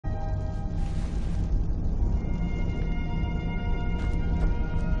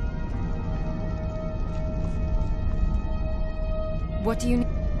What do you need?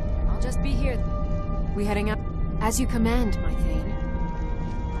 I'll just be here. We heading out? As you command, my Thane.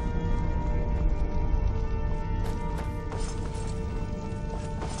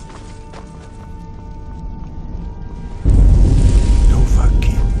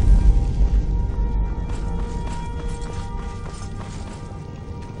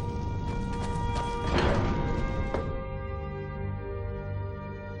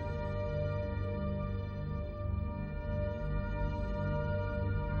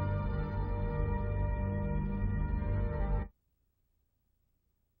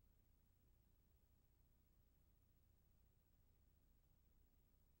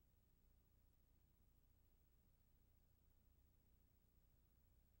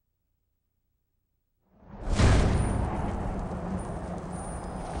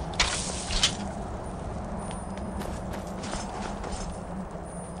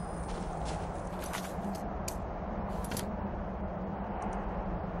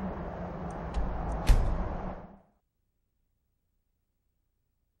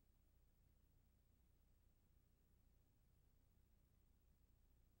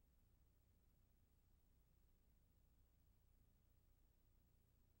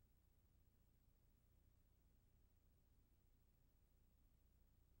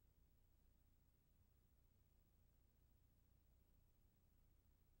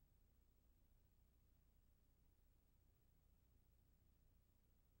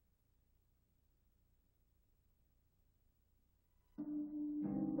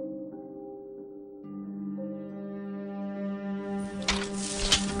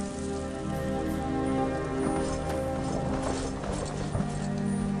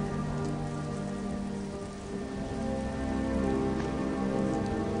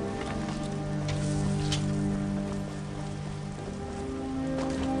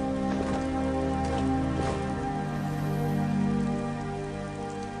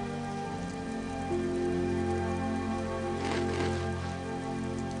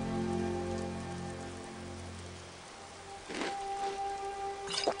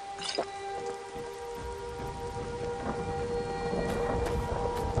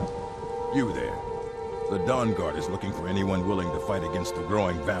 You there. The Dawn Guard is looking for anyone willing to fight against the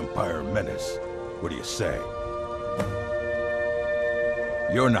growing vampire menace. What do you say?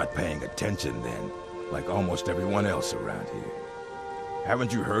 You're not paying attention then, like almost everyone else around here.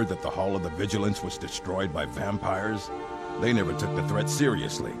 Haven't you heard that the Hall of the Vigilance was destroyed by vampires? They never took the threat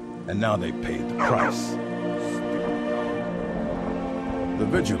seriously, and now they paid the price. The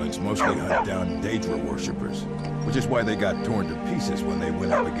Vigilance mostly hunt down Daedra worshippers, which is why they got torn to pieces when they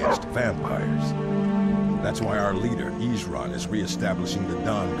went up against vampires. That's why our leader, Isran, is re-establishing the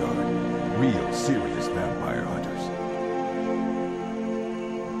Dawn Guard. Real, serious vampire hunters.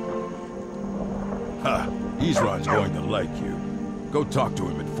 Ha! Isran's going to like you. Go talk to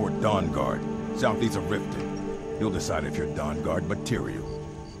him at Fort Dawn Guard, southeast of Riften. He'll decide if you're Dawn Guard material.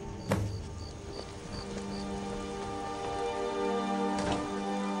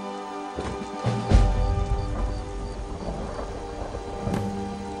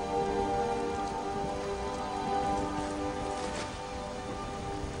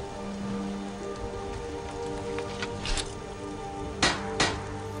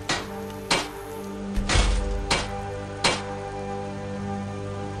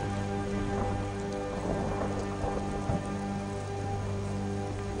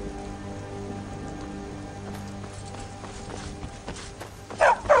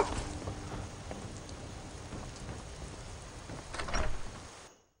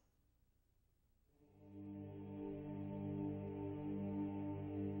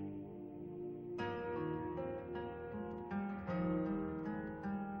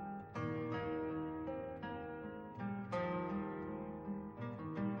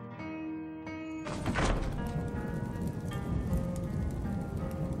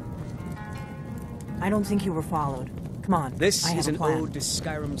 I don't think you were followed. Come on, This I have is a an plan. ode to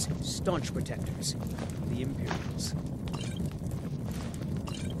Skyrim's staunch protectors, the Imperials.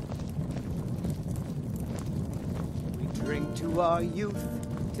 We drink to our youth,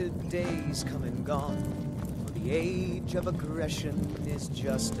 today's come and gone. For the age of aggression is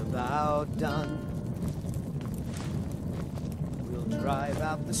just about done. We'll drive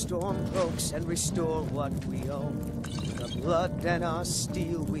out the stormcloaks and restore what we own. With our blood and our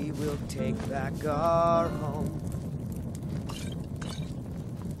steel, we will take back our home.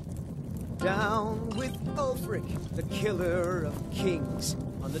 Down with Ulfric, the killer of kings.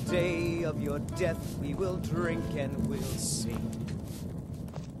 On the day of your death, we will drink and we'll sing.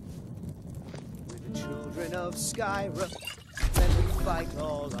 We're the children of Skyrim, and we fight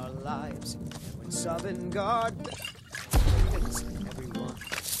all our lives. And when Sovngarde wins,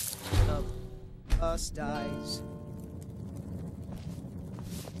 us dies.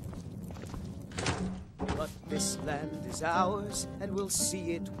 But this land is ours, and we'll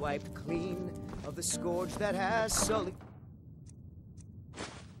see it wiped clean of the scourge that has sullied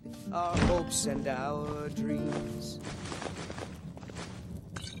our hopes and our dreams.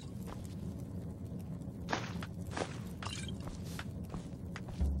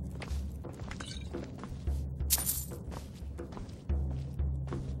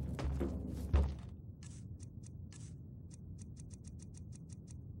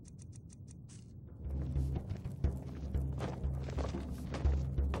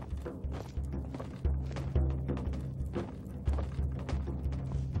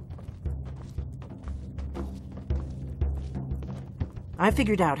 I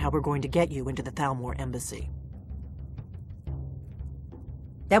figured out how we're going to get you into the Thalmor embassy.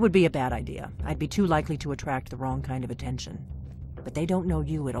 That would be a bad idea. I'd be too likely to attract the wrong kind of attention. But they don't know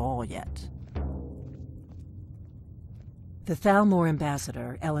you at all yet. The Thalmor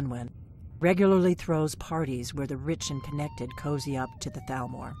ambassador, Elenwen, regularly throws parties where the rich and connected cozy up to the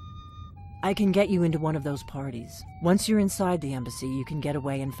Thalmor. I can get you into one of those parties. Once you're inside the embassy, you can get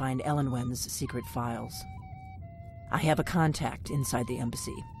away and find Elenwen's secret files. I have a contact inside the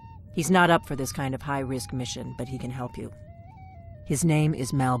embassy. He's not up for this kind of high-risk mission, but he can help you. His name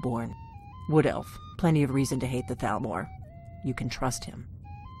is Malborn. Wood Elf. Plenty of reason to hate the Thalmor. You can trust him.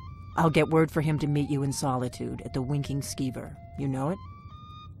 I'll get word for him to meet you in Solitude at the Winking Skeever. You know it?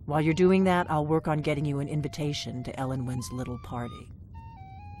 While you're doing that, I'll work on getting you an invitation to Elenwen's little party.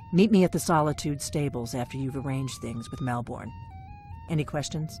 Meet me at the Solitude stables after you've arranged things with Malborn. Any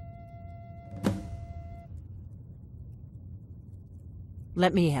questions?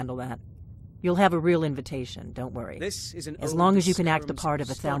 Let me handle that. You'll have a real invitation, don't worry. This is as long as you can act the part of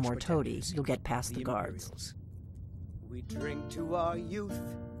a Thalmor toady, you'll get past the guards. We drink to our youth,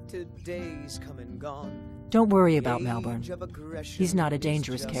 to days come and gone. Don't worry about Malborn. He's not a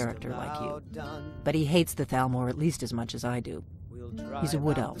dangerous character like you. But he hates the Thalmor at least as much as I do. He's a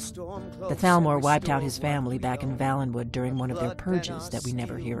wood elf. The Thalmor wiped out his family back in Valenwood during one of their purges that we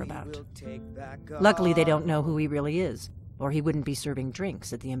never hear about. Luckily, they don't know who he really is, or he wouldn't be serving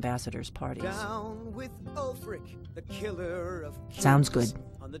drinks at the ambassador's parties. Down with Ulfric, the killer of kings. Sounds good.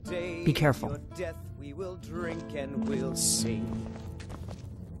 On the day Be careful. of your death, we will drink and we'll sing.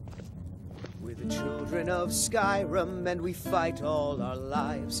 We're the children of Skyrim, and we fight all our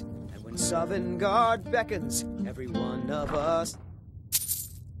lives. And when Sovngarde beckons, every one of us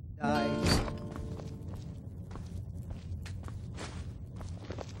dies.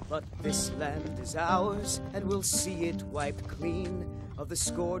 But this land is ours, and we'll see it wiped clean of the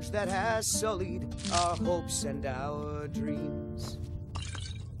scourge that has sullied our hopes and our dreams.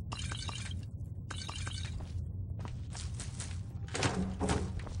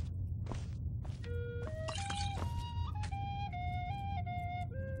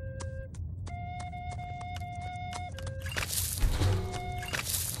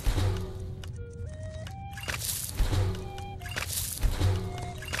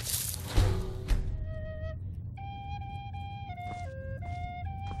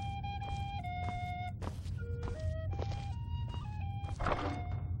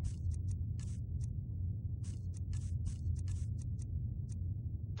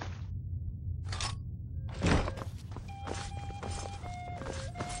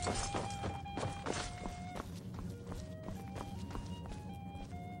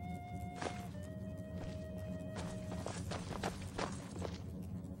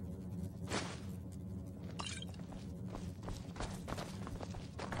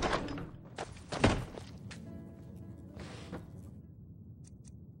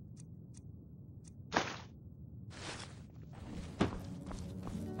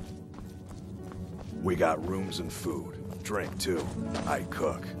 We got rooms and food. Drink, too. I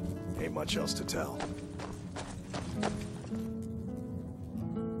cook. Ain't much else to tell.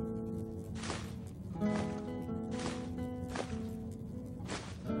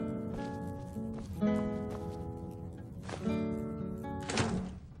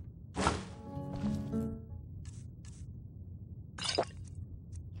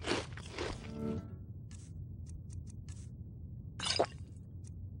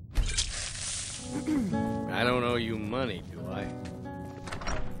 I don't owe you money, do I?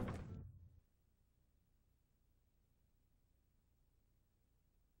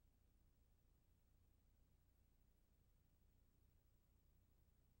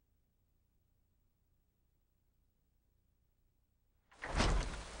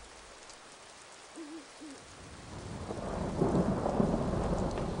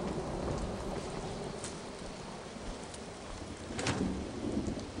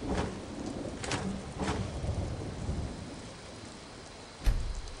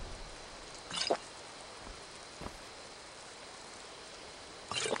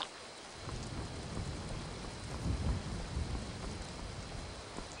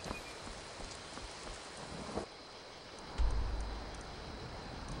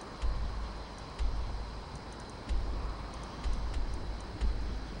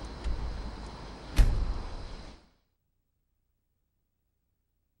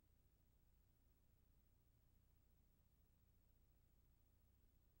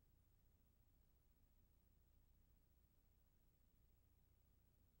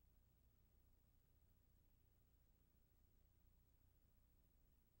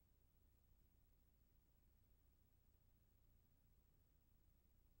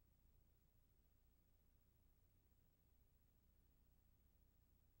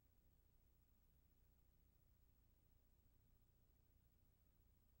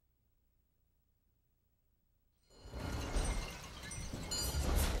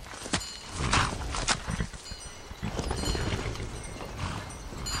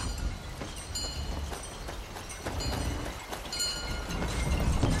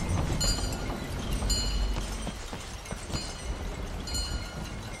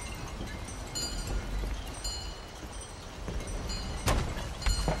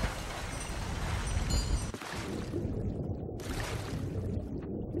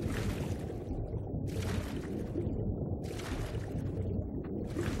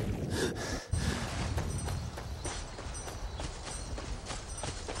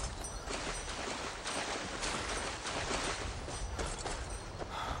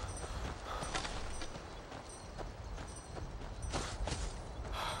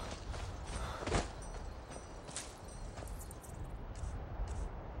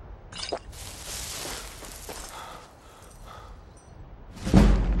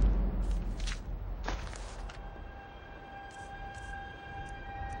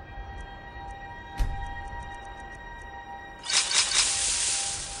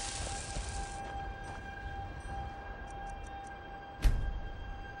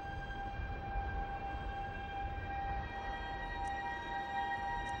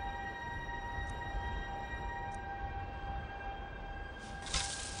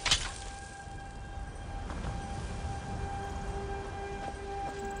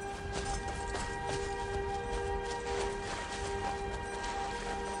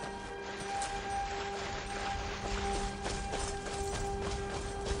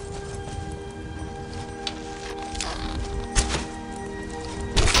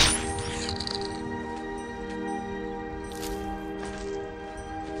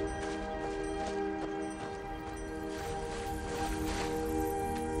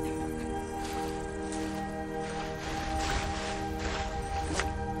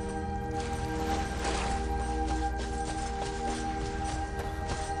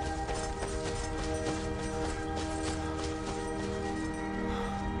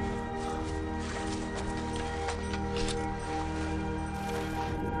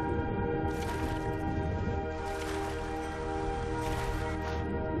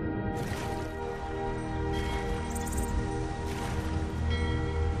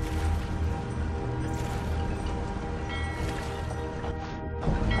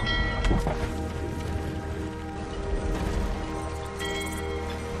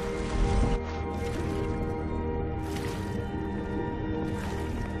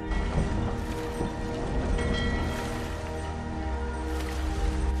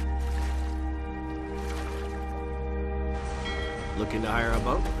 Looking to hire a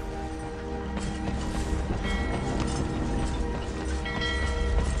boat?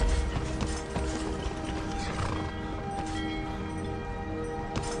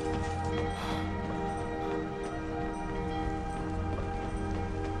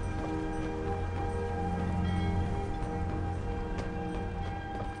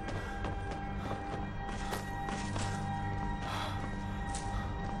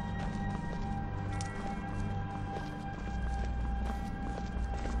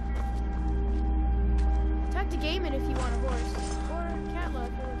 Talk to Gaiman if you want a horse. Or Catla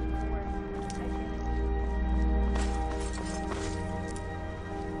if you're looking for work.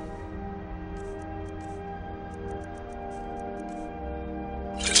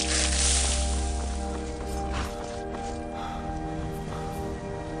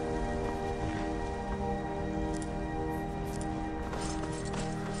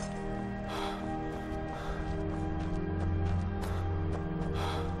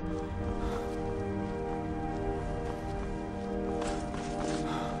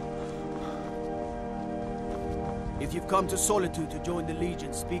 If you've come to Solitude to join the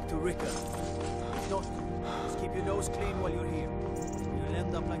Legion, speak to Rika. If not, just keep your nose clean while you're here. You'll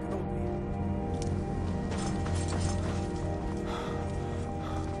end up like Roadbeer.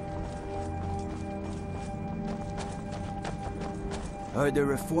 Heard they're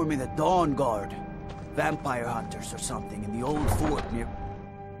reforming the Dawn Guard. Vampire hunters or something in the old fort near...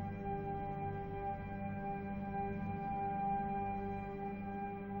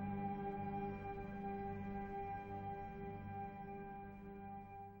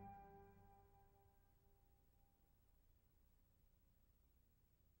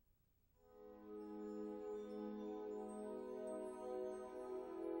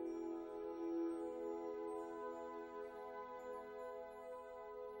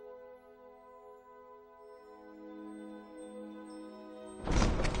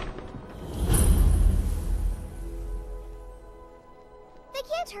 They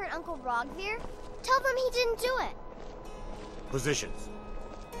can't hurt Uncle Rogvir. Tell them he didn't do it. Positions.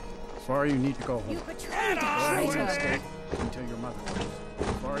 Far you need to go home. You betrayed Go home and us! stay until your mother comes.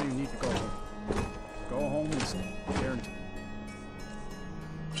 Far you need to go home. Go home and stay there until...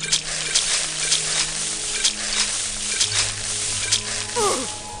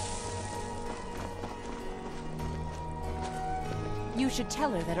 You should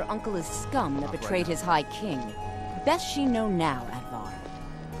tell her that her uncle is scum that betrayed his High King. Best she know now, Advar.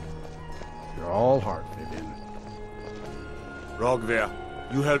 You're all heart, Vivian. Rogver,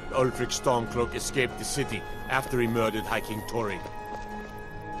 you helped Ulfric Stormcloak escape the city after he murdered High King Torrig.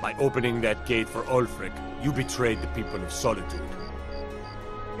 By opening that gate for Ulfric, you betrayed the people of Solitude.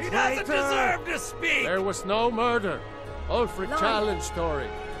 He doesn't deserve to speak! There was no murder. Ulfric challenged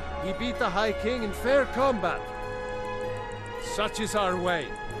Torrig. He beat the High King in fair combat. Such is our way.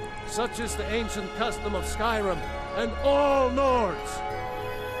 Such is the ancient custom of Skyrim and all Nords.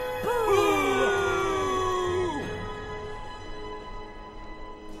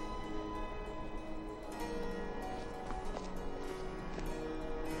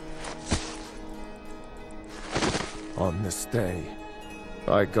 On this day,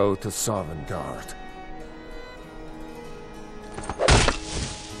 I go to Sovngarde.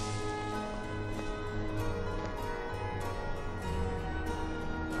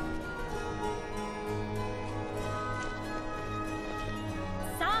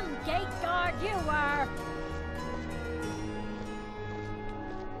 Some gate guard you were!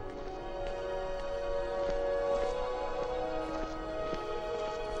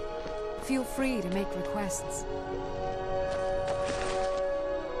 Feel free to make requests.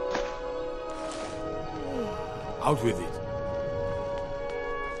 Out with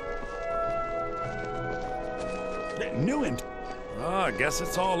it. New int. Oh, I guess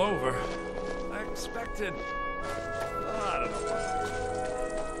it's all over. I expected... I don't know what.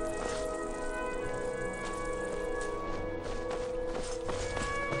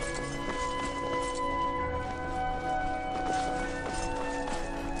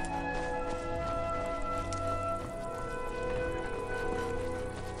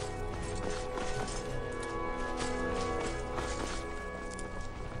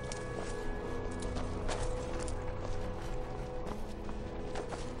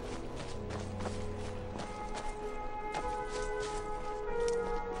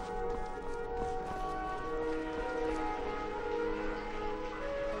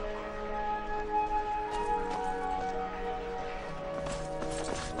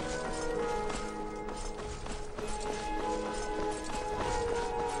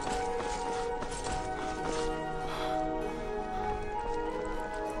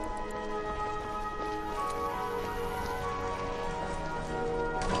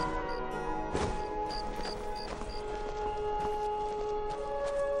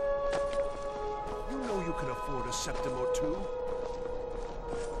 too?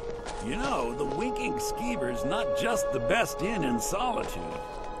 You know, the Winking Skeever's not just the best inn in Solitude.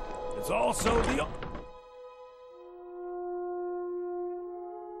 It's also the...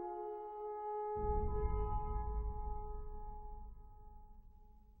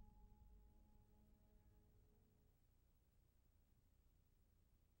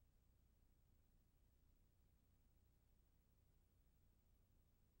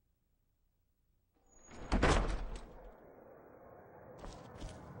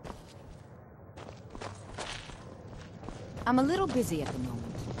 I'm a little busy at the moment.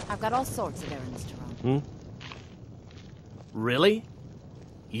 I've got all sorts of errands to run. Really?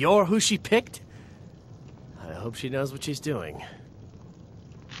 You're who she picked? I hope she knows what she's doing.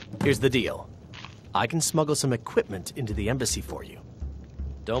 Here's the deal. I can smuggle some equipment into the embassy for you.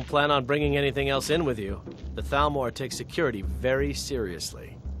 Don't plan on bringing anything else in with you. The Thalmor takes security very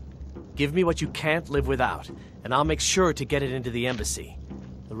seriously. Give me what you can't live without, and I'll make sure to get it into the embassy.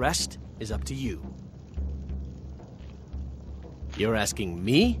 The rest is up to you. You're asking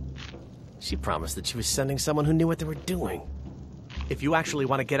me? She promised that she was sending someone who knew what they were doing. If you actually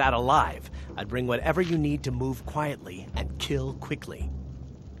want to get out alive, I'd bring whatever you need to move quietly and kill quickly.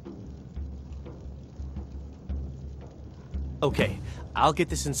 Okay, I'll get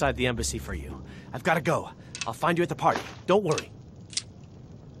this inside the embassy for you. I've got to go. I'll find you at the party. Don't worry.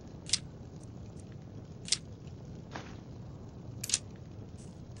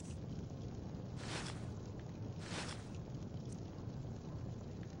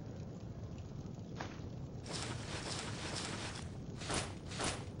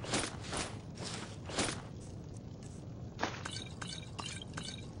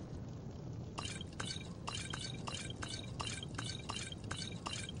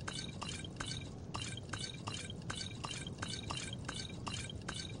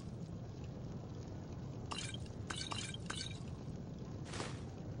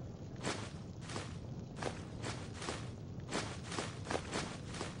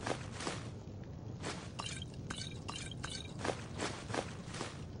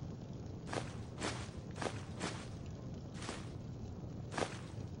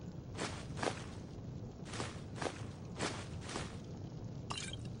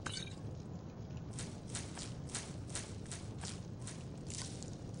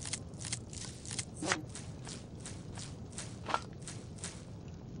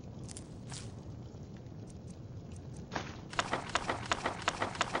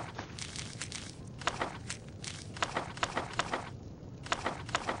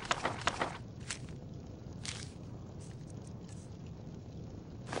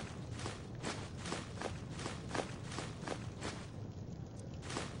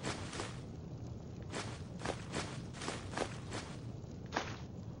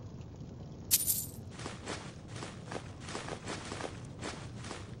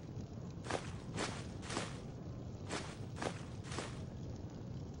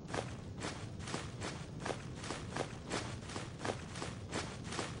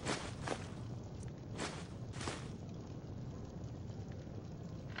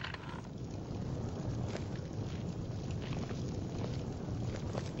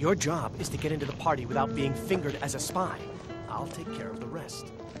 Your job is to get into the party without being fingered as a spy. I'll take care of the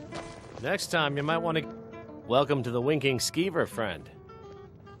rest. Next time, you might want to... Welcome to the Winking Skeever, friend.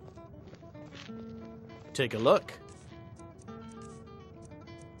 Take a look.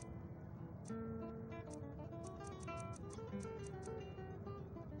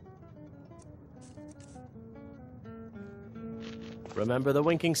 Remember the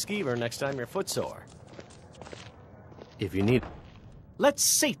Winking Skeever next time you're footsore. If you need... Let's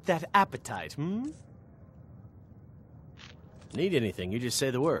sate that appetite, Need anything, you just say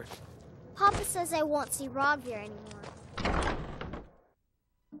the word. Papa says I won't see Rogvir anymore.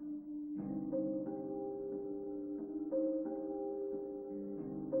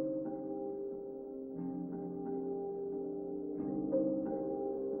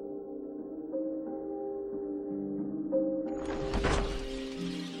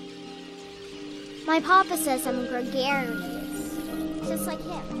 My papa says I'm gregarious. Just like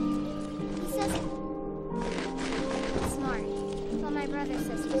him. He says he's smart, but my brother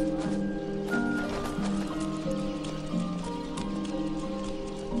says he's smart.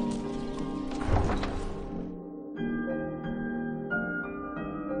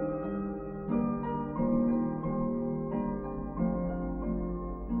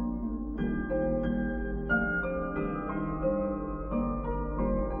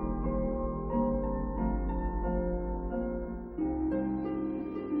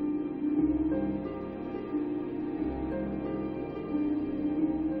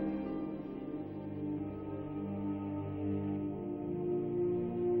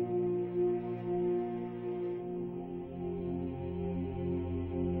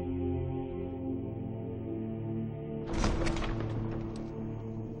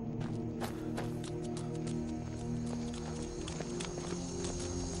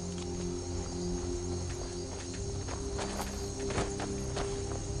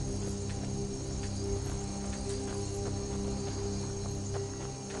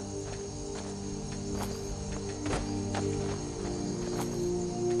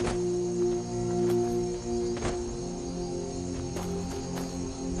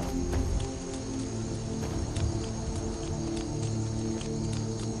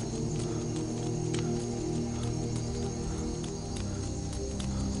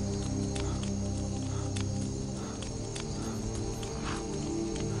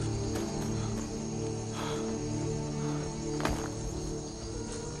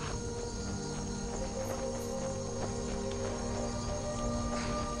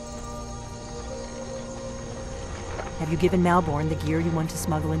 Have you given Malborn the gear you want to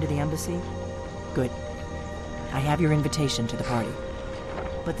smuggle into the embassy? Good. I have your invitation to the party.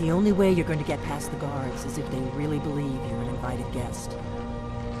 But the only way you're going to get past the guards is if they really believe you're an invited guest.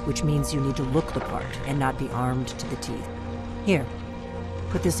 Which means you need to look the part and not be armed to the teeth. Here,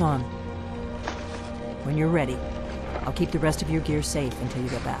 put this on. When you're ready, I'll keep the rest of your gear safe until you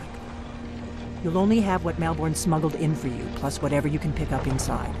get back. You'll only have what Malborn smuggled in for you, plus whatever you can pick up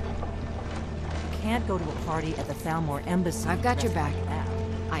inside. You can't go to a party at the Thalmor Embassy. I've got your back.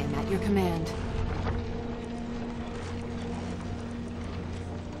 I am at your command.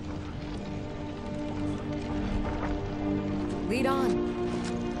 Lead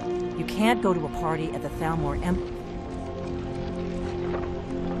on. You can't go to a party at the Thalmor Embassy.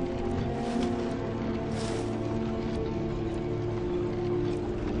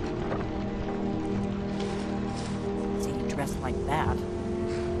 Dressed like that.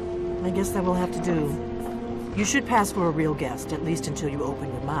 I guess that will have to do. You should pass for a real guest, at least until you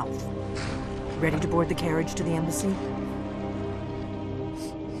open your mouth. Ready to board the carriage to the embassy?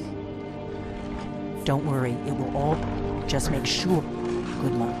 Don't worry, it will all... Just make sure.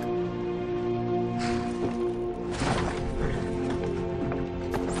 Good luck.